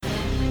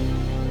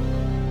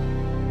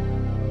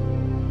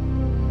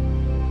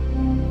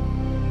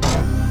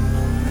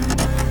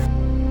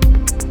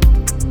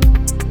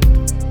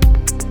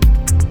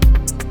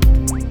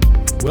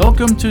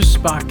Welcome to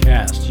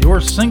Spotcast,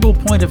 your single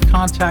point of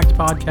contact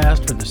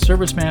podcast for the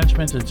service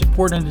management and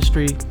support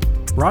industry,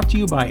 brought to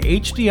you by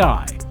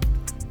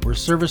HDI, where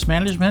service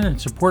management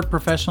and support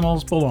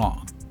professionals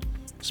belong.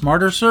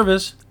 Smarter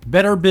service,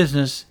 better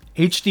business,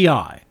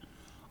 HDI.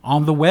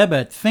 On the web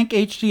at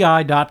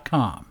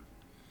thinkhdi.com.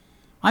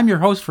 I'm your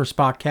host for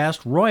Spotcast,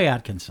 Roy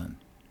Atkinson.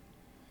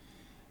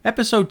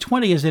 Episode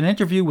 20 is an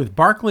interview with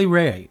Barclay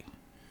Ray.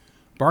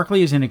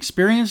 Barclay is an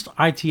experienced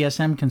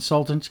ITSM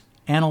consultant,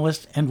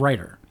 analyst, and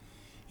writer.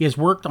 He has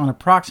worked on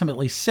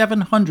approximately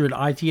 700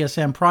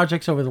 ITSM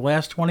projects over the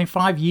last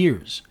 25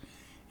 years,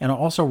 and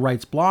also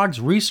writes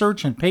blogs,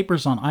 research, and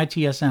papers on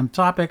ITSM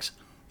topics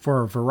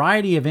for a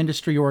variety of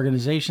industry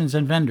organizations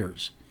and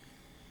vendors.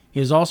 He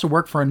has also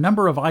worked for a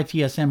number of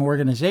ITSM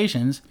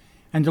organizations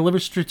and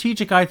delivers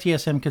strategic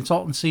ITSM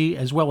consultancy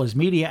as well as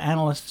media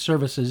analyst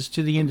services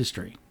to the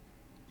industry.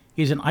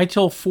 He is an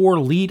ITIL 4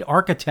 lead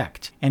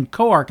architect and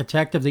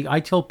co-architect of the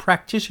ITIL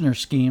practitioner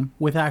scheme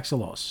with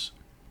Axelos.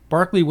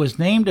 Barclay was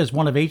named as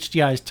one of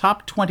HDI's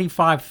top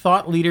 25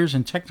 thought leaders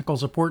in technical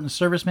support and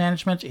service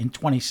management in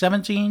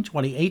 2017,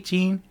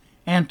 2018,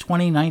 and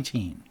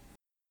 2019.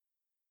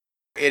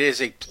 It is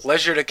a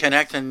pleasure to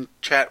connect and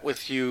chat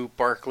with you,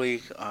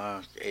 Barclay.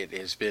 It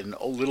has been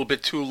a little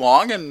bit too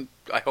long, and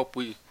I hope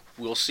we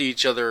will see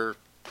each other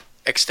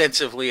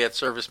extensively at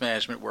Service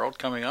Management World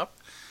coming up.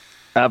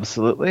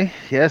 Absolutely.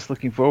 Yes,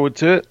 looking forward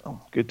to it.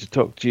 Good to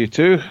talk to you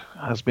too. It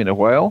has been a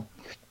while.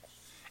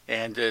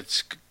 And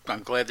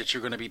I'm glad that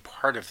you're going to be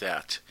part of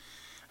that.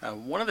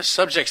 One of the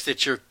subjects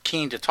that you're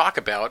keen to talk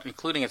about,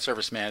 including at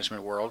Service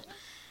Management World,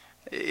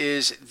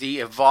 is the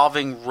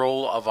evolving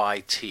role of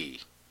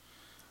IT.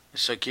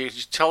 So can you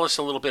tell us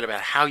a little bit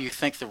about how you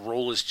think the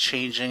role is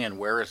changing and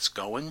where it's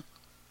going?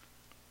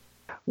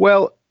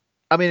 Well,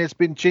 I mean, it's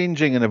been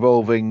changing and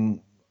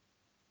evolving.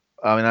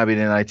 I mean, I've been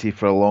in IT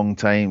for a long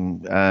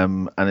time,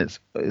 and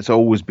it's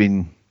always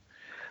been,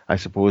 I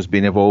suppose,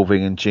 been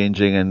evolving and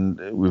changing, and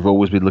we've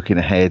always been looking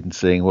ahead and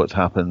saying what's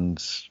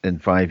happened in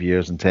 5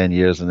 years and 10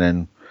 years, and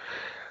then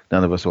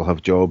none of us will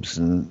have jobs,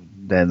 and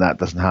then that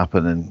doesn't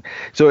happen. And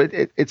so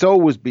it's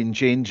always been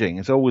changing,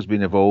 it's always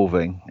been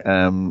evolving,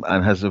 and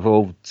has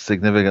evolved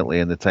significantly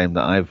in the time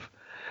that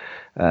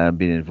I've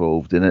been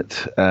involved in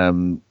it.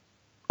 Although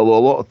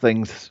a lot of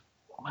things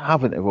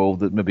haven't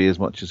evolved maybe as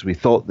much as we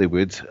thought they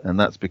would, and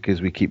that's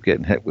because we keep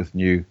getting hit with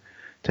new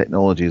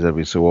technologies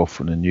every so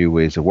often and new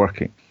ways of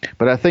working.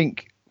 But I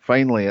think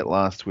finally at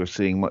last we're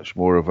seeing much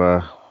more of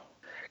a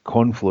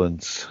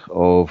confluence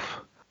of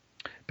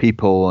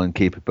people and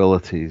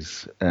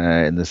capabilities,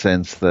 in the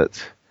sense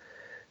that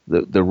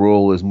the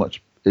role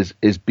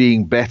is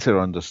being better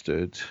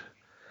understood.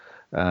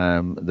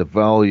 The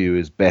value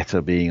is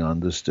better being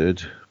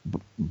understood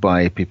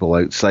by people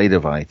outside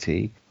of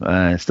IT.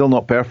 Still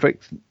not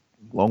perfect,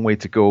 long way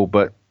to go,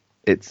 but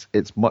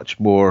it's much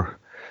more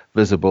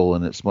visible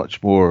and it's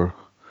much more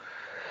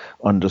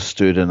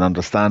understood and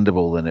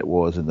understandable than it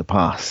was in the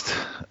past,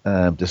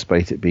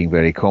 despite it being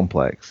very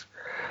complex.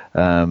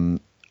 And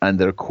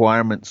the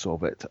requirements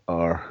of it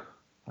are,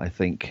 I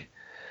think,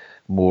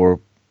 more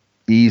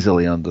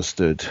easily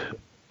understood.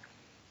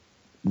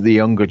 The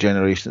younger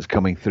generation that's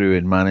coming through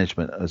in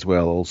management as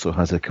well also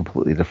has a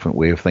completely different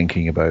way of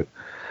thinking about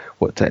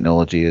what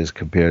technology is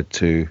compared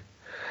to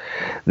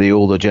the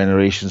older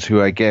generations,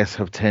 who I guess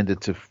have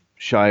tended to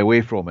shy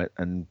away from it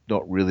and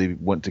not really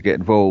want to get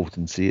involved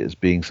and see it as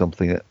being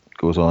something that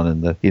goes on in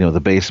the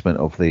basement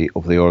of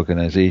the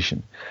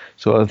organization.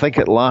 So I think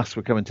at last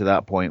we're coming to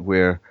that point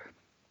where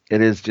it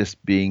is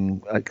just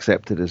being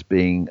accepted as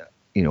being,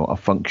 a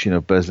function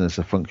of business,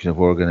 a function of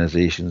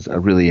organizations, a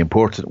really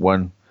important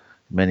one,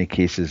 in many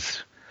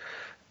cases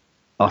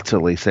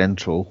utterly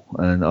central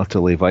and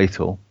utterly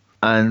vital.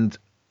 And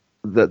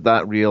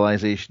that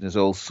realization is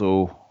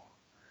also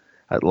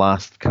at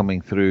last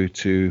coming through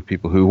to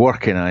people who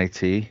work in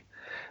IT.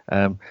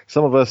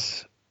 Some of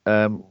us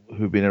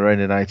who've been around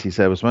in IT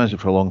service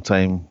management for a long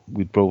time,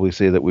 we'd probably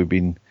say that we've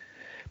been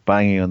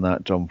banging on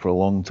that drum for a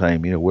long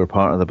time. We're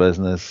part of the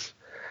business.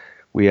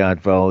 We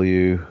add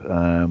value.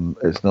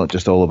 It's not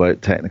just all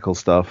about technical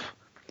stuff.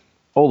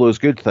 All those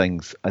good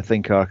things, I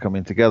think, are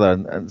coming together.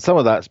 And some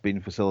of that's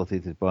been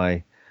facilitated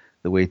by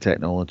the way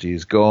technology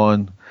has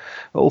gone.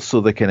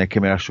 Also, the kind of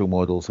commercial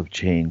models have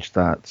changed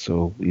that.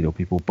 So,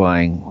 people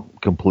buying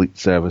complete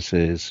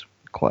services,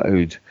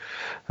 cloud,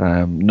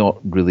 not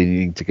really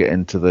needing to get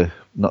into the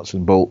nuts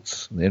and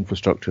bolts and the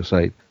infrastructure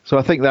side. So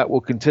I think that will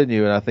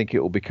continue, and I think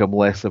it will become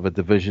less of a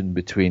division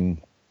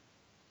between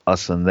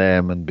us and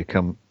them and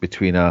become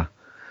between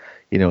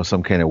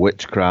some kind of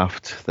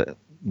witchcraft that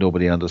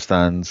nobody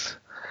understands,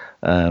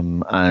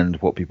 and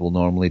what people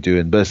normally do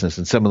in business.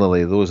 And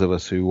similarly, those of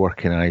us who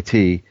work in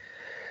IT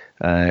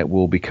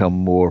will become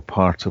more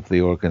part of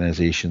the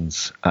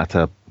organizations at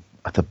a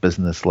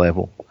business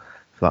level,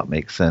 if that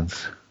makes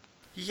sense.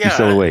 Yeah. You're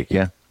still awake,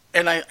 yeah?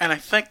 And I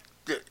think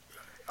that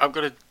I'm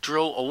going to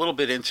drill a little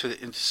bit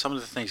into some of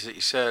the things that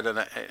you said,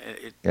 and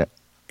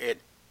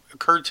it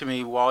occurred to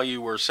me while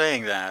you were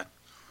saying that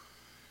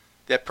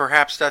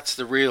perhaps that's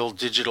the real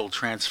digital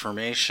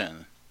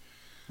transformation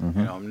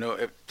You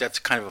know, that's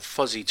kind of a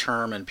fuzzy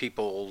term, and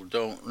people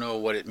don't know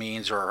what it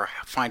means or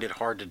find it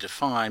hard to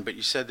define. But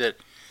you said that,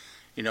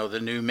 you know, the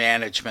new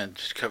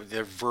management,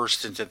 they're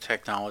versed into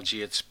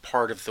technology. It's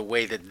part of the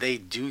way that they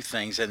do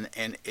things, and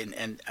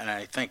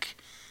I think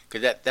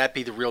could that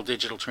be the real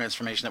digital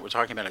transformation that we're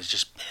talking about? Is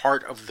just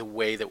part of the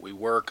way that we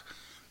work,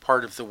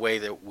 part of the way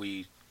that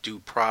we do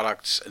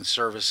products and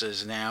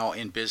services now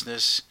in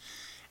business,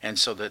 and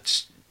so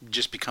that's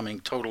just becoming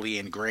totally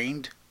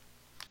ingrained.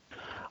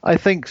 I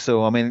think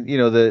so. I mean, you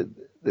know, the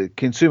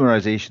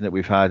consumerization that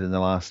we've had in the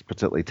last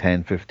particularly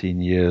 10,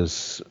 15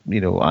 years, you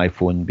know,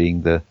 iPhone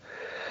being the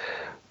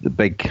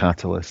big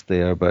catalyst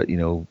there, but you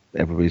know,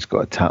 everybody's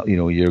got you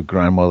know, your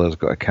grandmother's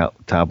got a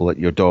tablet,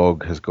 your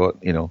dog has got,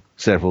 you know,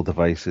 several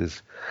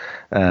devices.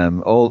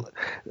 All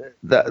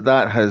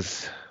that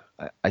has,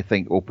 I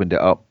think, opened it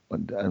up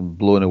and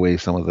blown away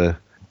some of the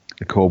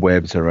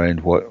cobwebs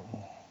around what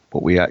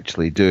we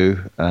actually do.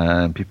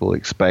 People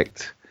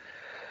expect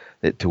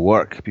it to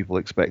work. People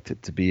expect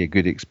it to be a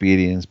good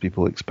experience.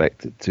 People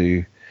expect it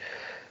to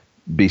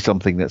be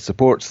something that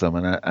supports them.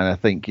 And I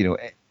think, you know,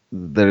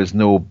 there is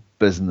no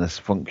business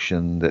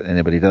function that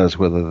anybody does,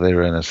 whether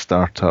they're in a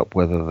startup,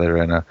 whether they're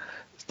in a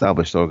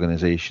established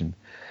organization,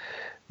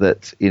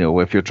 that, you know,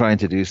 if you're trying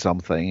to do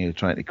something, you're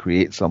trying to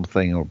create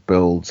something or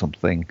build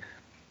something,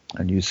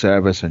 a new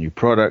service, a new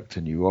product,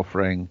 a new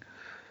offering,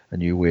 a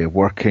new way of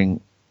working,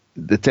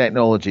 the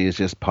technology is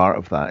just part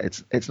of that.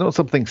 It's not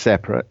something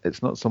separate.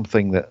 It's not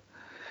something that,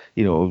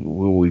 you know,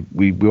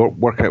 we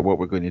work out what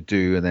we're going to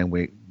do, and then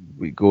we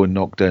go and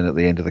knock down at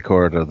the end of the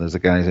corridor. There's the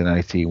guys in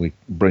IT, and we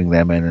bring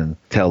them in and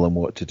tell them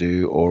what to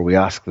do, or we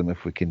ask them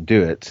if we can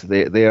do it.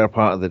 They are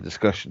part of the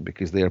discussion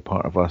because they are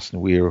part of us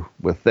and we're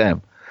with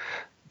them.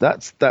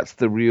 That's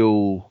the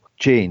real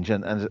change.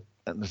 And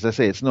as I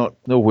say, it's not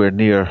nowhere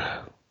near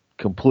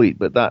complete,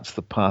 but that's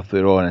the path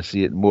we're on. I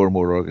see it in more and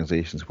more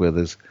organizations where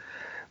there's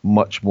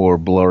much more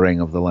blurring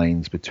of the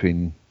lines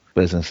between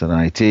business and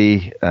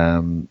IT,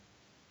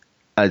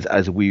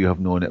 as we have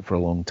known it for a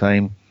long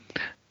time.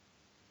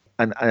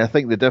 And I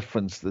think the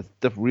difference, the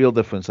real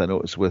difference I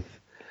notice with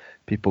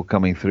people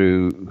coming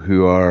through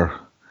who are,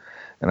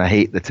 and I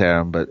hate the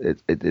term, but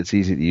it's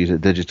easy to use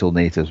it, digital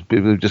natives,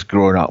 people who've just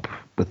grown up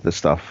with the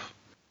stuff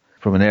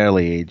from an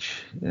early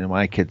age. You know,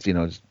 my kids, you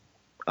know,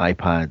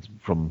 iPads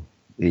from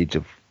the age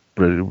of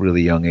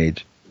really young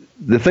age.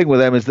 The thing with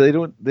them is they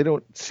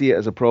don't see it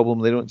as a problem.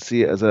 They don't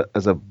see it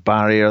as a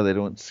barrier. They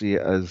don't see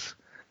it as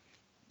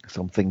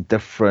something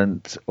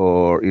different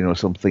or, you know,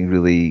 something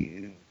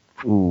really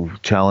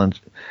challenge.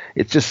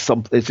 It's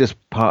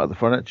just part of the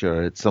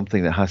furniture. It's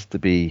something that has to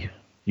be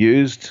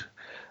used,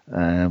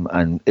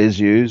 and is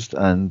used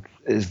and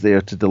is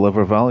there to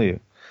deliver value.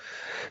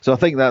 So I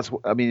think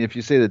if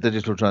you say that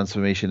digital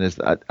transformation is,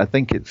 I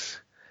think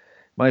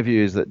my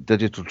view is that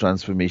digital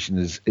transformation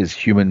is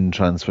human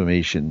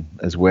transformation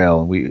as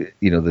well. And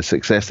the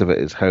success of it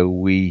is how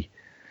we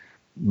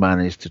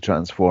manage to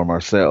transform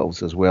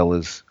ourselves as well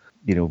as,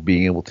 you know,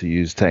 being able to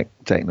use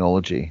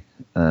technology.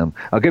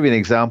 I'll give you an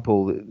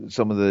example.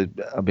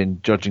 I've been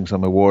judging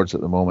some awards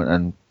at the moment,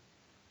 and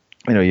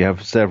you know, you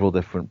have several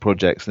different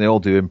projects, and they all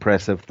do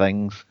impressive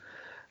things.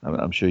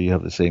 I'm sure you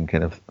have the same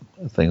kind of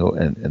thing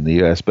in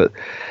the US, but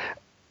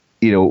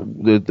you know,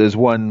 there's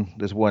one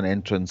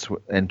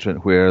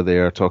entrant where they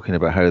are talking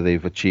about how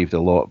they've achieved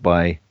a lot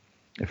by,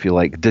 if you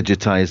like,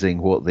 digitizing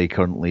what they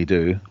currently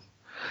do,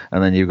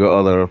 and then you've got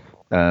other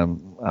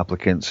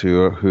applicants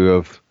who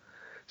have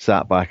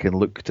sat back and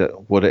looked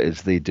at what it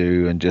is they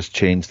do and just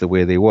changed the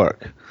way they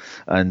work.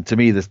 And to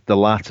me, the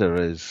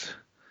latter is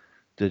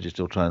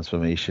digital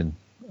transformation,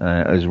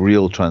 is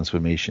real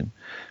transformation,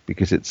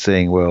 because it's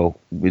saying, well,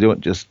 we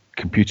don't just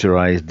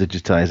computerize,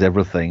 digitize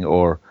everything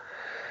or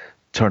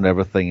turn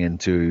everything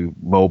into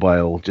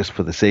mobile just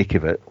for the sake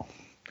of it.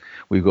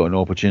 We've got an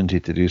opportunity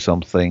to do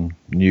something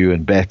new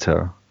and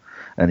better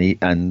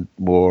and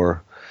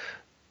more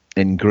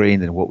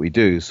ingrained in what we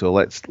do. So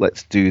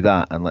let's do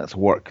that, and let's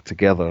work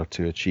together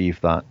to achieve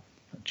that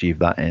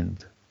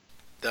end.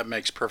 That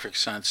makes perfect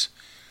sense.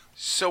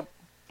 So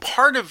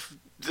part of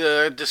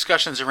the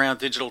discussions around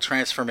digital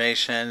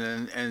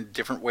transformation and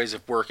different ways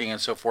of working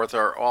and so forth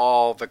are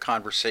all the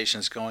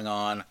conversations going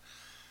on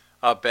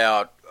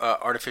about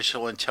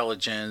artificial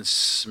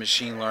intelligence,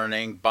 machine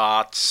learning,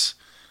 bots,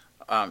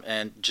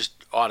 and just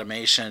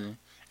automation.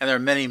 And there are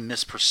many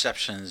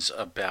misperceptions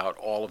about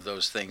all of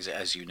those things,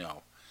 as you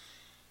know.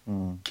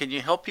 Can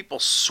you help people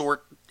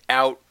sort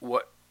out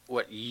what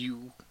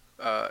you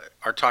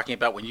are talking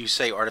about when you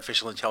say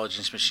artificial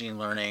intelligence, machine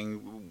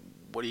learning?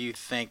 What do you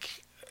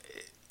think?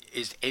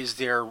 Is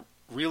there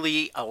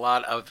really a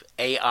lot of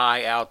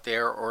AI out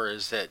there, or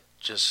is it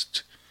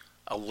just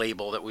a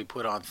label that we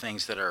put on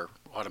things that are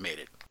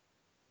automated?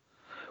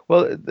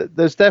 Well,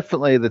 there's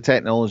definitely the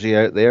technology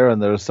out there,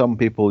 and there are some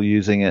people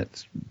using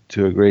it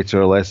to a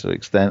greater or lesser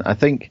extent. I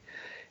think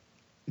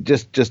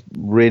just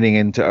reining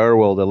into our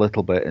world a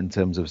little bit in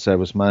terms of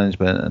service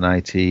management and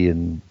IT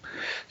and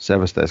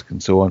service desk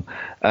and so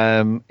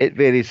on, it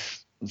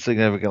varies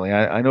significantly.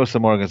 I know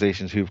some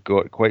organizations who've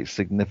got quite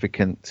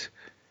significant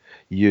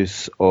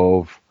use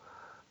of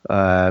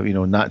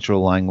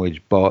natural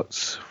language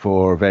bots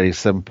for very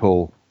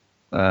simple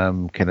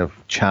kind of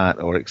chat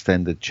or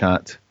extended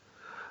chat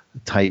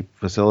type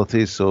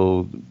facilities.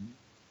 So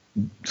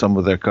some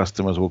of their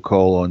customers will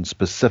call on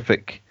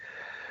specific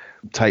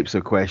types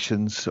of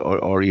questions,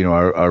 or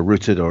are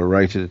routed or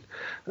routed,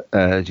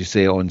 as you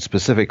say, on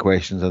specific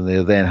questions, and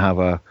they then have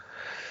a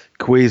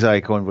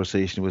quasi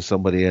conversation with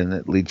somebody, and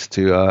it leads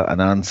to an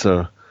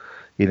answer.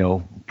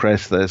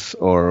 Press this,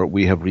 or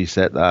we have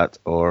reset that,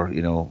 or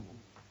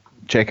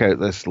check out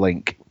this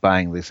link.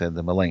 Bang, they send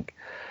them a link.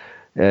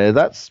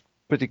 That's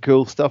pretty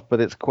cool stuff, but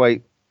it's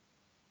quite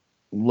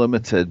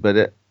limited.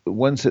 But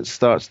once it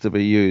starts to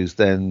be used,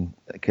 then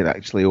it can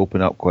actually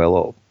open up quite a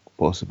lot of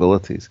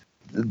possibilities.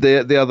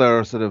 The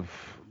other sort of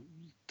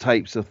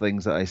types of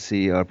things that I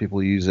see are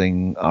people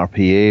using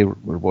RPA,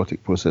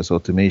 robotic process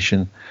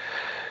automation.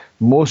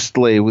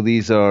 Mostly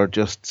these are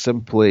just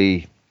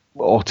simply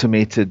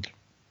automated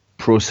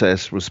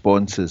process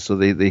responses, so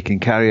they can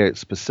carry out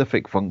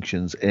specific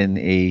functions in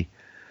a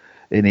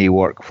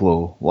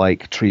workflow,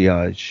 like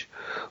triage,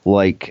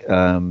 like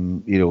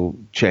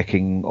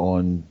checking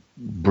on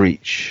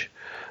breach,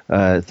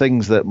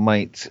 things that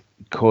might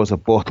cause a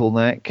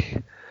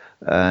bottleneck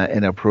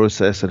in a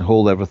process and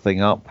hold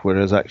everything up,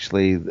 whereas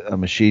actually a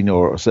machine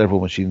or several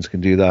machines can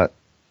do that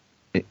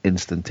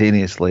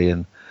instantaneously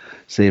and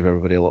save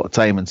everybody a lot of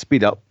time and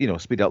speed up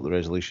the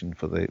resolution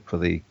for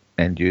the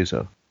end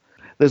user.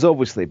 There's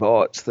obviously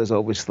bots. There's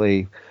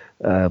obviously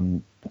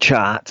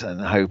chat and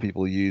how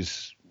people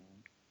use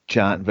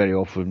chat. Very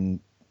often,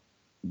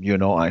 you're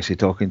not actually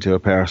talking to a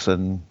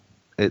person.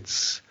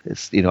 It's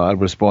a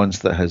response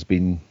that has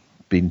been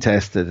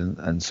tested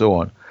and so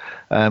on.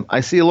 I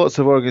see lots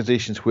of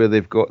organizations where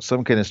they've got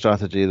some kind of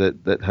strategy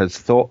that has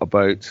thought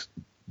about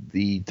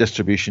the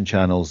distribution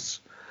channels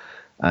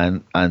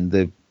and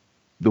the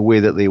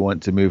way that they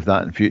want to move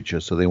that in future.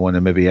 So they want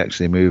to maybe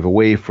actually move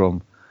away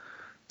from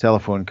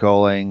telephone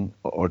calling,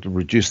 or to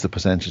reduce the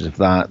percentage of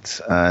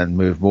that and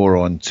move more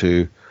on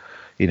to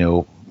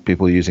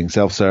people using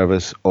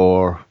self-service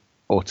or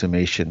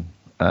automation,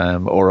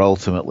 or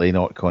ultimately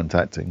not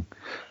contacting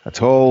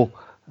at all,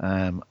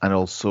 and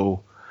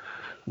also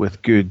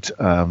with good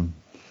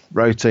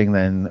routing,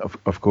 then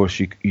of course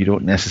you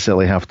don't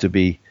necessarily have to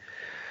be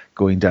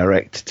going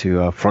direct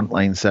to a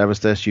frontline service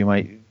desk. You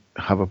might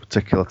have a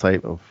particular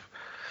type of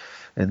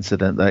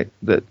incident that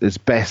is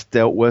best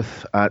dealt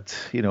with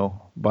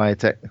by a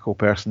technical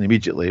person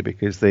immediately,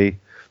 because they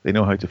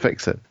know how to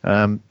fix it.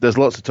 There's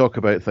lots of talk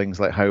about things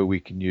like how we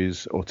can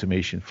use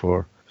automation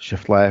for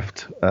shift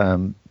left,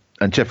 and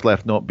shift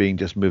left not being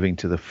just moving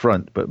to the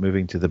front, but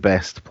moving to the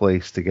best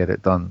place to get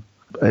it done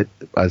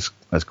as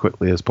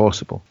quickly as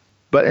possible.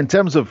 But in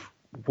terms of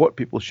what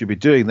people should be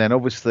doing, then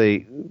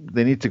obviously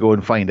they need to go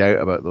and find out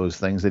about those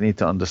things. They need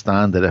to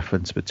understand the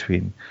difference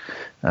between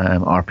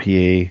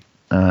RPA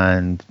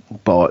and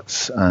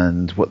bots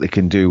and what they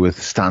can do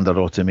with standard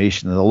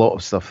automation. There's a lot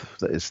of stuff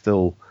that's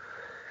been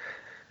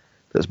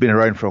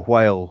around for a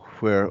while,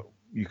 where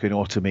you can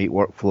automate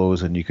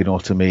workflows and you can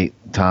automate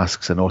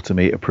tasks and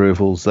automate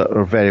approvals that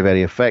are very,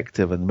 very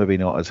effective and maybe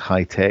not as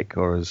high tech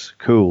or as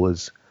cool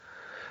as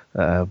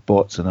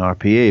bots and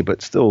RPA,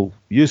 but still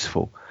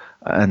useful.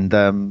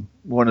 And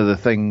one of the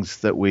things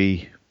that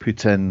we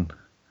put in,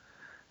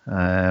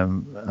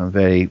 I'm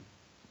very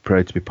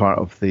proud to be part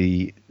of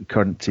the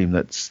current team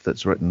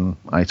that's written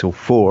ITIL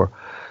 4,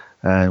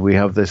 and we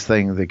have this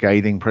thing, the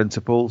guiding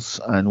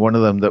principles, and one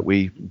of them that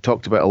we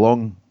talked about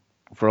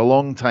for a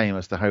long time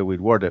as to how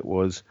we'd word it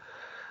was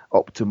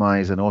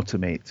optimize and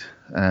automate,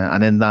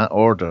 and in that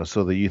order,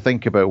 so that you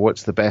think about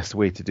what's the best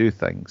way to do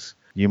things.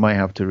 You might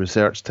have to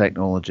research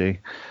technology.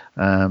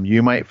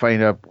 You might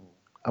find a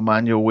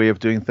manual way of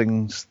doing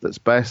things that's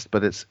best,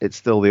 but it's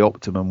still the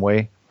optimum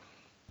way.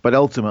 But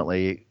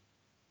ultimately,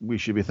 we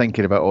should be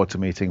thinking about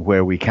automating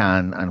where we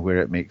can and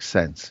where it makes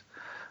sense.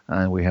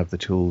 And we have the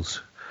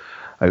tools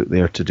out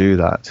there to do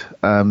that.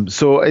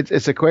 So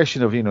it's a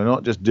question of,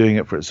 not just doing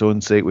it for its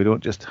own sake. We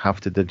don't just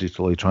have to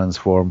digitally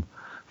transform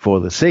for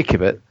the sake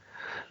of it,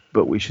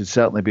 but we should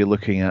certainly be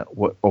looking at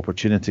what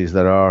opportunities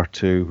there are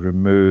to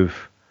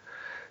remove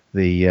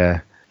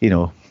the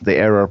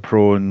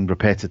error-prone,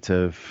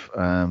 repetitive,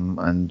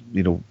 and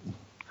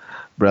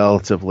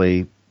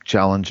relatively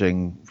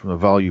challenging from a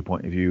value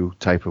point of view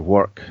type of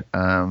work,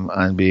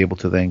 and be able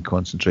to then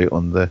concentrate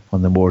on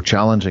the more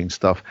challenging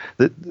stuff.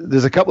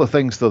 There's a couple of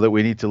things though that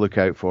we need to look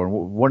out for.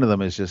 One of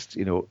them is just,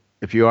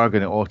 if you are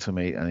going to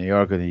automate and you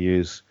are going to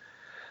use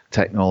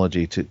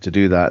technology to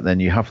do that, then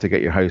you have to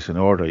get your house in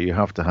order. You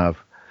have to have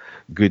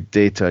good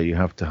data. You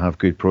have to have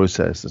good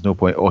process. There's no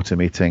point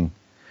automating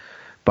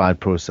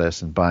bad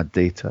process and bad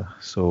data.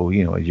 So,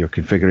 your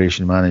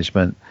configuration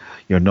management,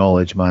 your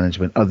knowledge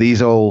management, are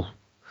these all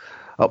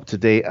up to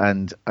date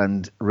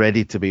and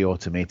ready to be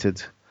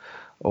automated,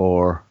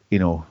 or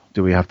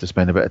do we have to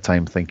spend a bit of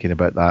time thinking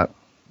about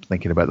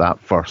that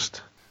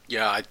first?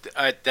 Yeah,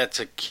 that's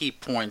a key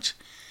point,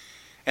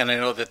 and I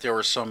know that there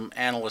were some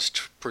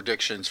analyst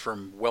predictions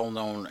from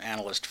well-known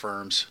analyst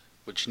firms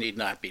which need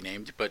not be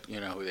named, but you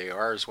know who they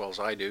are as well as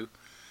I do,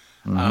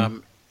 Mm-hmm.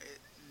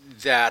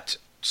 that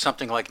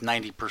something like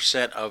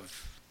 90%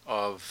 of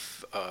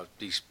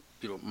these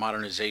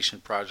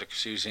modernization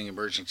projects using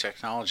emerging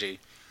technology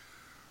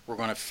were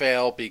going to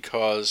fail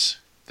because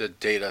the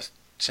data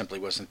simply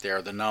wasn't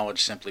there, the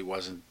knowledge simply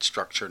wasn't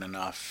structured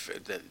enough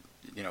that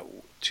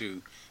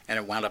to, and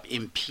it wound up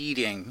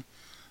impeding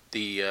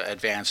the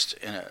advanced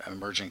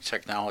emerging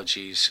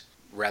technologies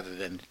rather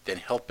than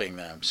helping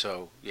them.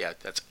 So yeah,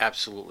 that's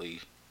absolutely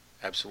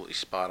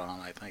spot on,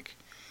 I think.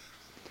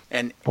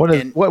 And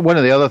and One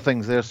of the other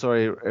things there,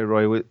 sorry,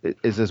 Roy,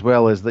 is as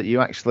well is that you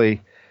actually,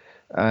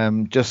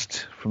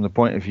 just from the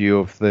point of view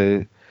of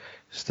the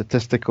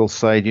statistical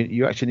side,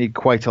 you actually need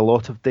quite a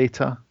lot of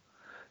data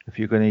if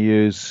you're going to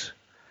use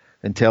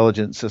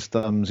intelligent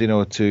systems,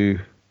 to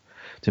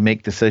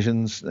make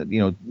decisions.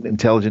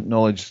 Intelligent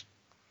knowledge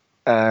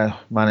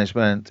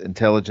management,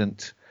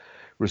 intelligent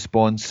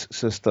response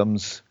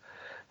systems.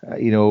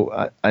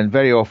 And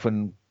very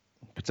often,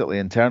 particularly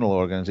internal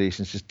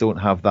organizations, just don't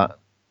have that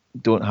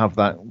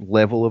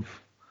level of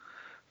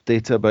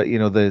data. But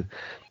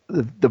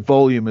the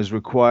volume is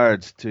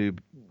required to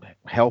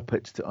help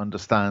it to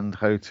understand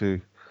how to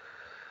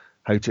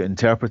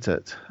interpret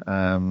it,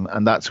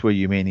 and that's where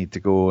you may need to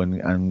go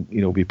and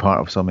be part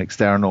of some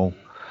external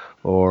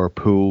or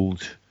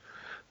pooled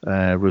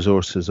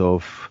resources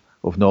of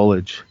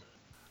knowledge.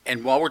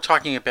 and while we're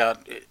talking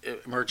about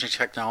emerging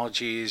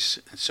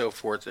technologies and so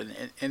forth,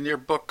 and in their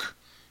book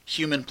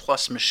Human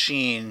Plus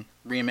Machine: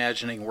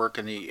 Reimagining Work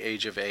in the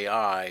Age of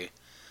AI,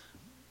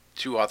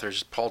 two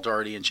authors, Paul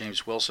Daugherty and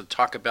James Wilson,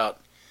 talk about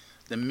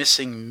the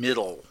missing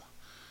middle,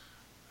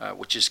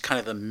 which is kind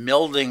of the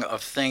melding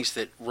of things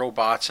that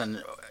robots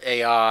and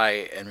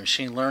AI and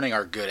machine learning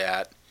are good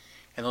at,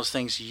 and those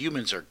things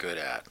humans are good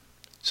at,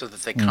 so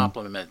that they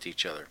complement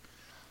each other.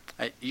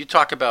 You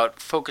talk about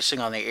focusing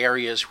on the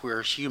areas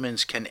where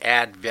humans can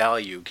add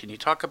value. Can you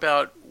talk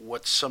about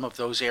what some of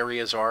those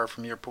areas are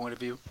from your point of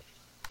view?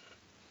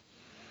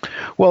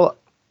 Well,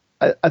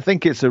 I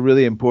think it's a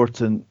really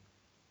important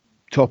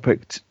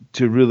topic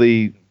to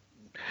really,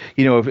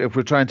 if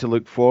we're trying to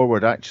look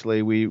forward,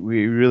 actually, we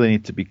really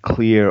need to be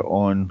clear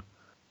on,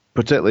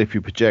 particularly if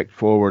you project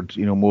forward,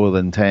 more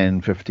than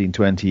 10, 15,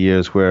 20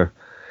 years, where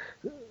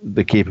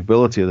the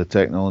capability of the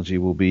technology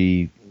will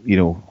be,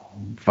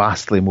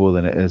 vastly more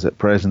than it is at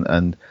present,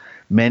 and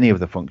many of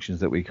the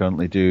functions that we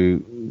currently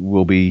do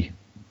will be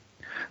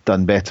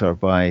done better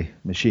by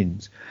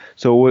machines.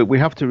 So we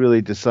have to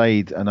really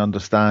decide and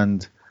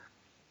understand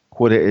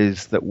what it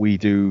is that we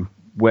do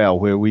well,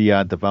 where we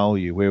add the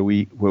value, where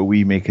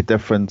we make a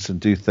difference and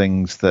do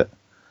things that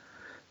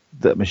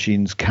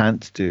machines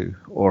can't do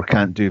or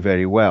can't do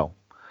very well.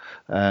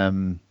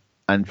 And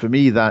for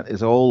me, that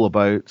is all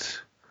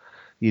about,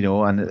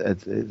 and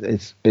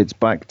it's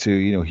back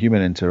to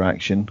human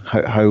interaction,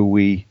 how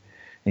we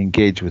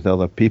engage with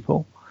other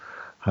people,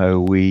 how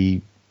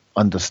we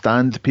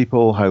understand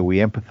people, how we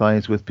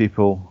empathize with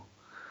people.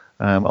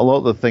 A lot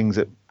of the things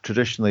that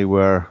traditionally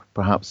were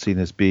perhaps seen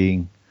as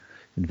being,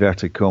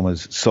 inverted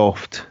commas,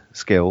 soft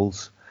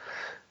skills,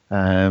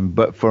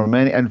 but for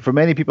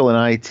many people in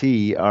IT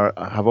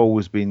have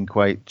always been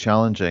quite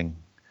challenging.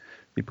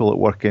 People that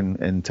work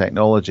in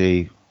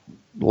technology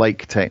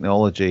like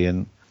technology,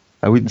 and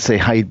I wouldn't say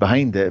hide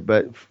behind it,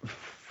 but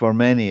for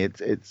many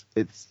it's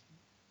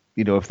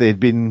if they'd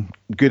been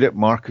good at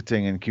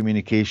marketing and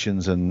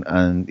communications and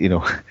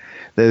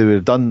they would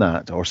have done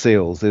that, or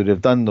sales, they would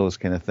have done those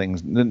kind of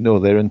things. No,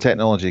 they're in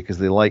technology because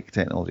they like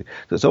technology.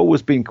 So it's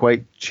always been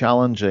quite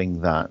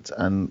challenging, that.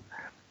 And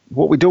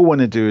what we don't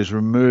want to do is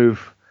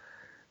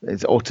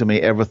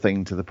automate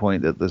everything to the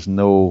point that there's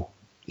no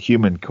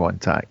human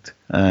contact.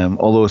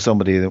 Although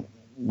somebody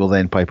will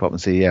then pipe up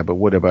and say, yeah, but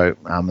what about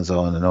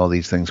Amazon and all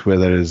these things where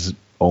there is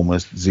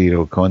almost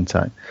zero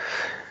contact?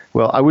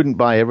 Well, I wouldn't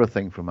buy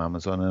everything from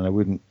Amazon, and I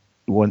wouldn't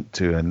want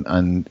to.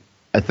 And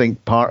I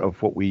think part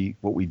of what we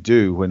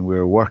do when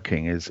we're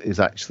working is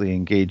actually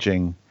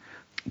engaging,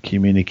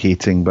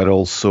 communicating, but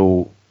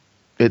also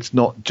it's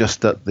not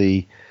just at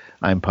the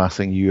I'm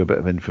passing you a bit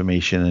of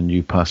information and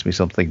you pass me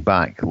something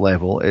back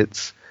level.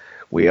 It's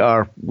we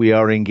are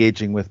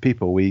engaging with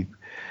people. We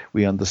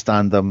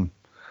understand them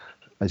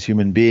as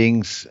human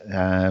beings,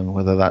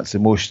 whether that's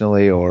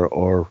emotionally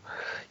or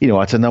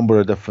at a number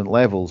of different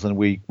levels, and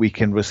we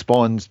can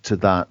respond to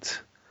that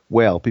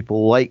well.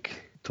 People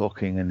like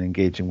talking and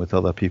engaging with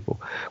other people.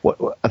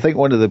 I think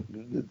one of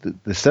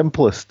the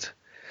simplest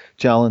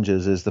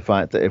challenges is the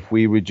fact that if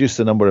we reduce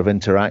the number of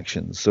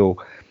interactions, so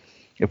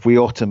if we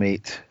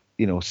automate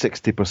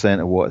 60%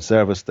 of what a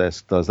service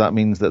desk does, that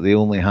means that they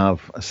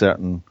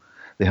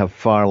have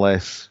far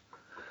less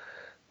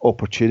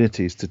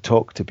opportunities to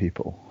talk to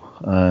people.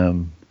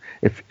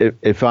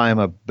 If I'm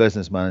a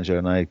business manager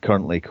and I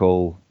currently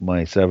call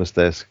my service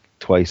desk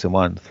twice a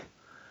month,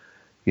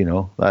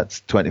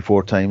 that's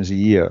 24 times a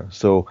year.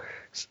 So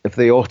if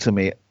they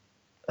automate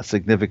a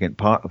significant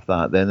part of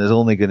that, then there's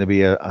only going to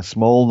be a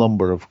small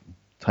number of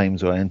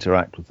times where I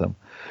interact with them,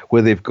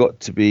 where they've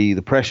got to be,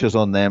 the pressure's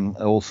on them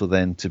also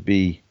then to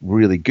be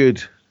really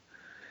good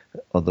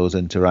on those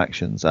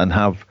interactions and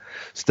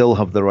still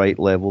have the right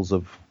levels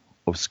of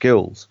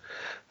skills.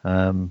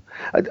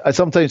 I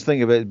sometimes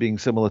think of it being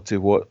similar to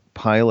what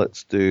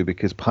pilots do,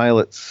 because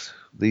pilots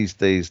these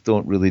days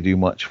don't really do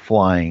much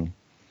flying.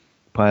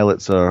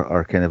 Pilots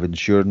are kind of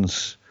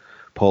insurance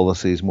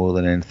policies more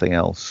than anything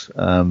else.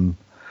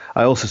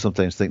 I also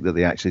sometimes think that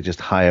they actually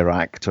just hire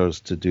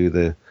actors to do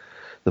the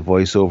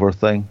voiceover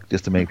thing,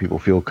 just to make people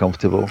feel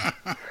comfortable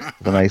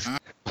with a nice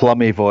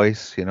plummy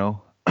voice,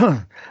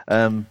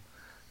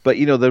 But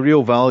the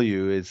real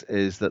value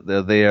is that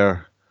they're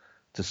there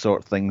to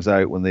sort things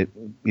out when they,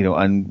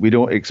 and we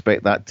don't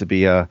expect that to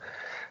be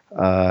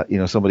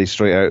somebody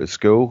straight out of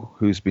school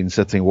who's been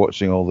sitting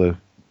watching all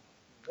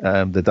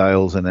the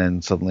dials and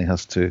then suddenly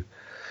has to,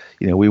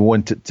 we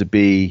want it to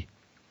be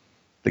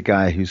the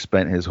guy who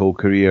spent his whole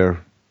career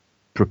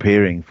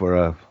preparing for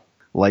a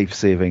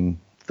life-saving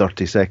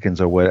 30 seconds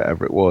or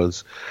whatever it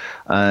was,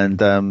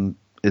 and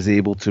is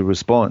able to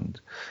respond.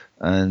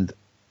 And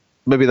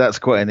maybe that's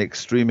quite an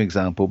extreme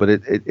example, but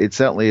it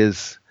certainly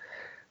is.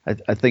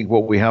 I think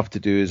what we have to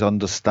do is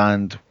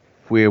understand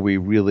where we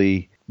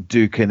really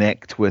do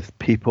connect with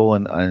people,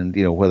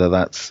 and whether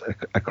that's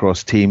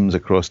across teams,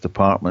 across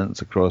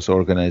departments, across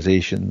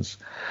organizations,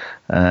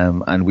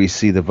 and we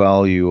see the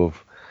value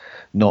of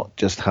not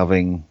just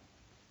having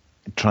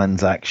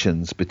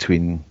transactions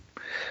between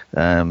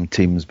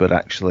teams, but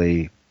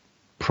actually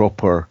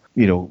proper,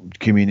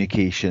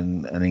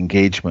 communication and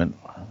engagement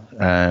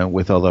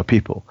with other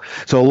people.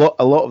 So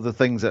a lot of the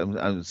things that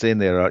I'm saying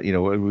there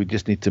are, we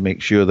just need to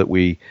make sure that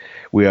we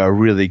are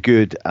really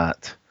good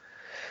at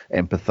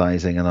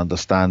empathizing and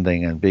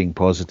understanding and being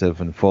positive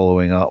and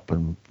following up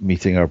and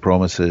meeting our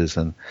promises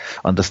and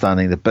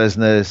understanding the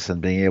business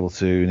and being able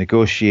to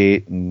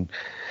negotiate and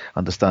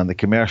understand the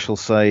commercial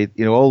side,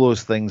 all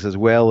those things, as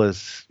well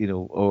as,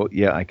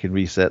 I can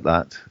reset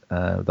that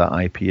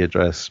IP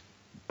address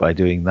by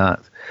doing that.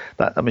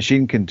 That a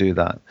machine can do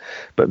that,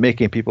 but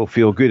making people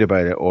feel good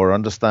about it, or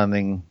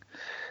understanding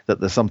that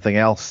there's something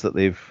else that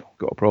they've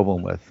got a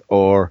problem with,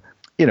 or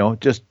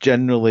just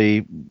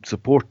generally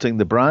supporting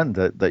the brand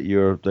that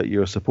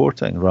you're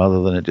supporting,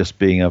 rather than it just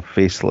being a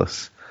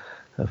faceless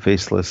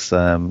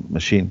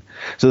machine.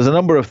 So there's a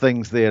number of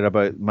things there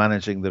about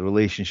managing the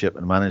relationship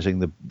and managing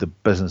the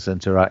business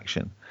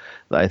interaction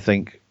that I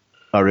think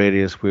are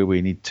areas where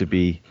we need to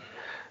be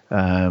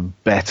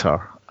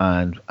better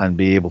and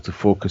be able to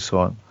focus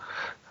on.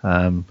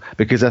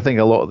 Because I think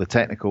a lot of the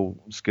technical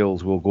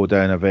skills will go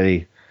down a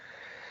very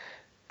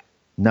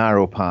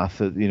narrow path.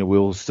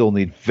 We'll still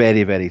need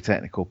very, very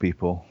technical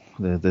people.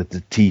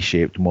 The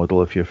T-shaped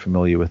model, if you're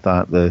familiar with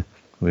that.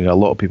 We got a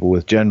lot of people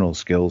with general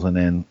skills, and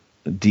then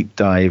deep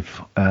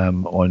dive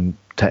on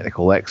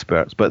technical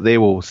experts. But they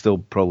will still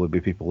probably be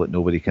people that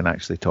nobody can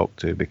actually talk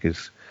to,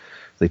 because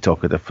they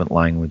talk a different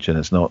language and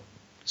it's not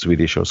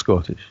Swedish or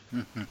Scottish.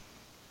 Mm-hmm.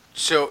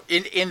 So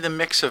in the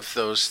mix of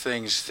those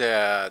things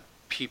that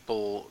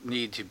people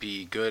need to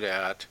be good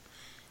at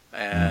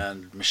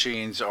and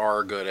machines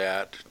are good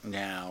at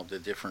now, the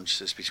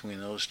differences between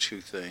those two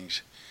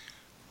things,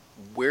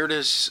 where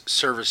does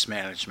service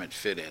management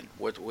fit in?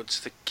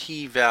 What's the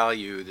key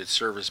value that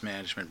service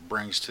management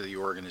brings to the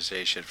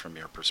organization from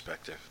your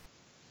perspective?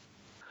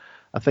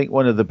 I think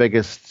one of the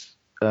biggest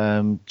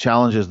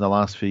challenges in the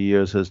last few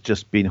years has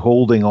just been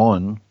holding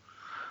on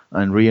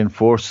and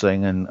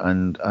reinforcing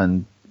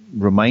and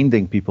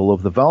reminding people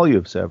of the value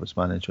of service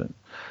management.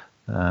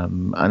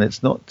 And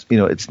it's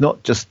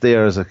not just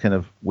there as a kind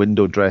of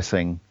window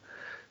dressing,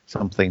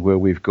 something where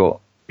we've got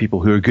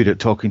people who are good at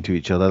talking to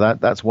each other.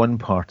 That's one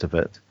part of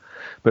it.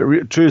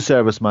 But true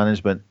service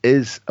management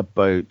is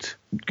about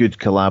good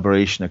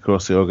collaboration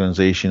across the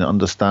organization,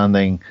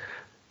 understanding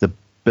the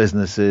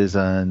businesses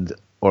and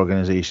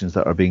organizations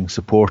that are being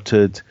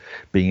supported,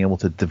 being able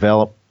to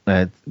develop,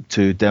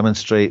 to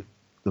demonstrate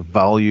the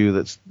value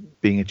that's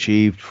being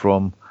achieved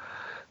from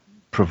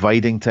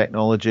providing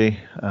technology,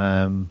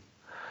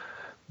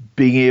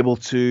 being able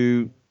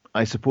to,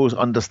 I suppose,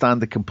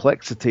 understand the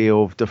complexity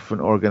of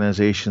different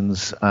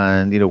organizations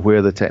and,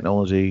 where the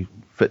technology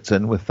fits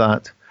in with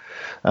that.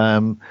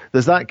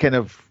 There's that kind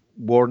of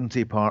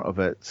warranty part of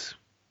it.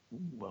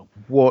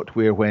 What,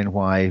 where, when,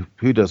 why,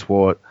 who does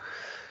what,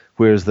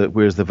 where's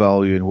the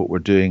value in what we're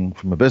doing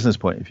from a business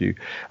point of view.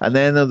 And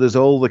then there's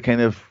all the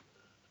kind of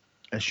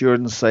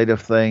assurance side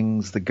of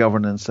things, the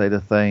governance side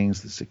of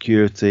things, the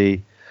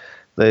security,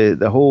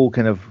 the whole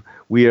kind of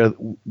we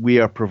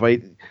are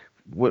providing.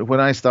 When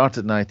I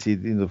started in IT,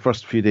 the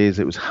first few days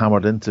it was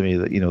hammered into me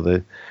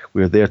that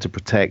we're there to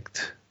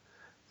protect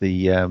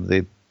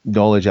the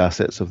knowledge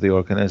assets of the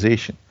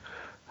organization.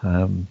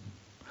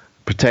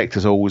 Protect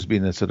has always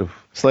been a sort of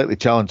slightly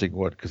challenging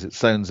word because it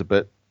sounds a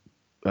bit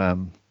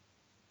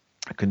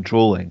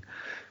controlling,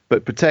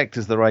 but protect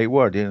is the right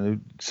word.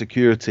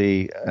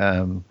 Security,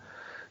 the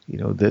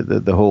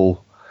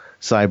whole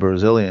cyber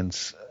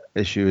resilience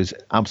issue is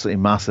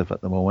absolutely massive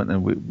at the moment,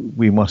 and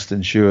we must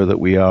ensure that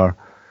we are,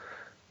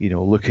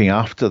 looking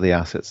after the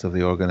assets of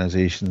the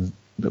organization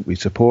that we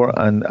support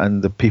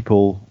and the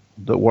people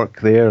that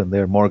work there and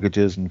their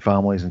mortgages and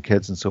families and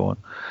kids and so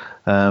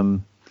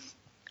on.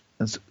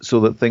 And so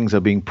that things are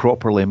being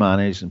properly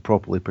managed and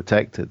properly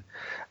protected.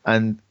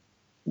 And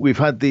we've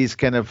had these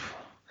kind of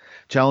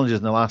challenges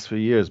in the last few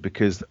years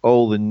because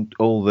all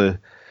the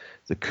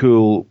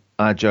cool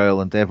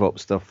Agile and DevOps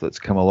stuff that's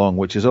come along,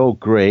 which is all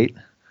great,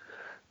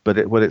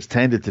 but what it's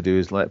tended to do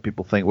is let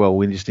people think, well,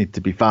 we just need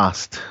to be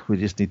fast, we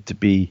just need to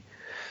be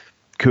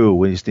cool,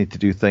 we just need to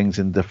do things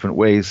in different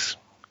ways.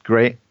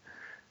 Great,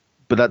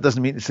 but that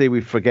doesn't mean to say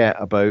we forget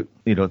about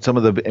some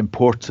of the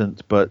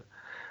important but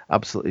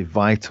absolutely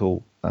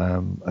vital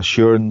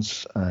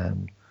assurance,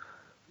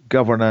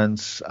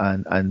 governance,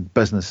 and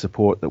business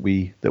support that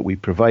we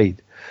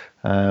provide,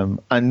 and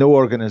no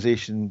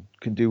organization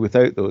can do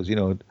without those.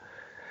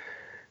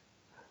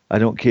 I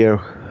don't care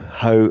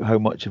how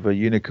much of a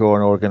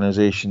unicorn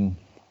organization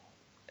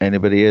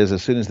anybody is.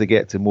 As soon as they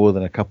get to more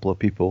than a couple of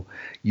people,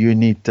 you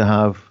need to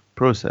have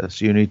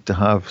process. You need to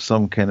have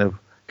some kind of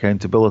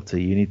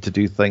accountability. You need to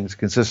do things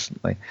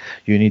consistently.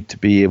 You need to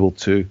be able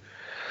to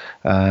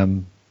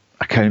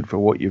account for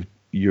what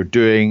you're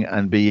doing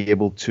and be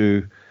able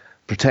to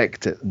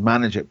protect it and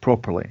manage it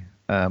properly.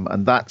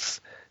 And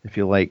that's, if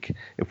you like,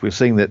 if we're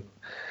saying that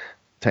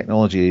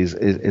technology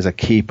is a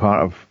key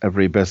part of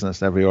every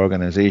business, every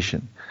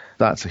organization,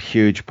 that's a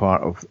huge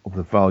part of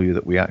the value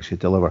that we actually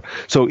deliver.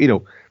 So,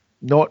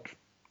 not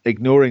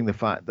ignoring the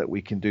fact that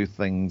we can do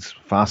things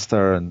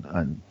faster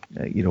and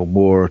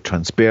more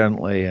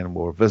transparently and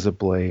more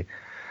visibly,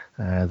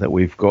 that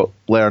we've got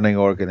learning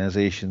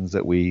organizations,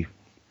 that we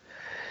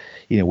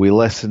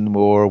listen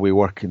more, we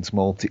work in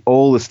small teams,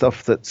 all the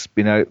stuff that's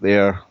been out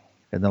there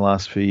in the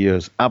last few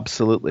years,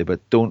 absolutely.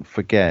 But don't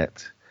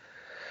forget,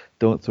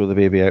 don't throw the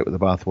baby out with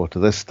the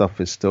bathwater. This stuff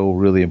is still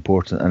really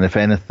important, and if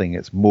anything,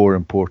 it's more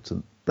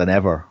important than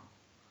ever.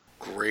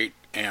 Great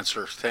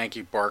answer. Thank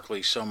you,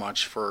 Barclay, so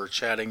much for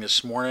chatting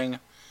this morning,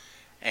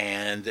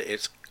 and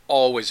it's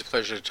always a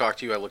pleasure to talk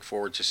to you. I look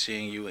forward to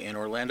seeing you in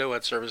Orlando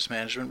at Service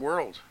Management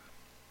World.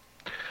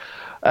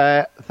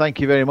 Thank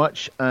you very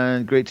much,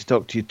 and great to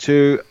talk to you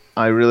too.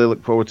 I really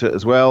look forward to it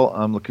as well.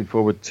 I'm looking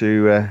forward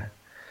to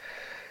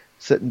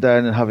sitting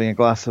down and having a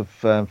glass of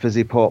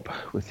fizzy pop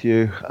with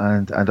you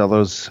and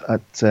others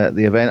at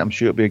the event. I'm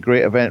sure it'll be a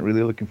great event.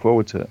 Really looking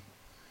forward to it.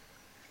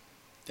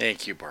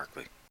 Thank you,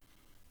 Barclay.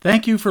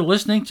 Thank you for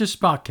listening to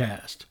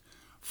Spotcast.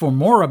 For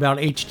more about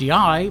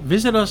HDI,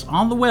 visit us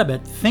on the web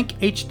at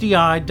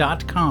thinkhdi.com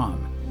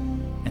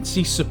and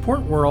see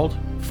Support World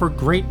for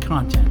great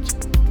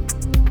content.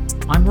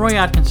 I'm Roy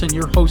Atkinson,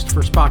 your host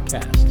for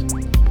Spotcast.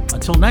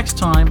 Until next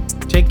time,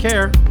 take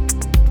care.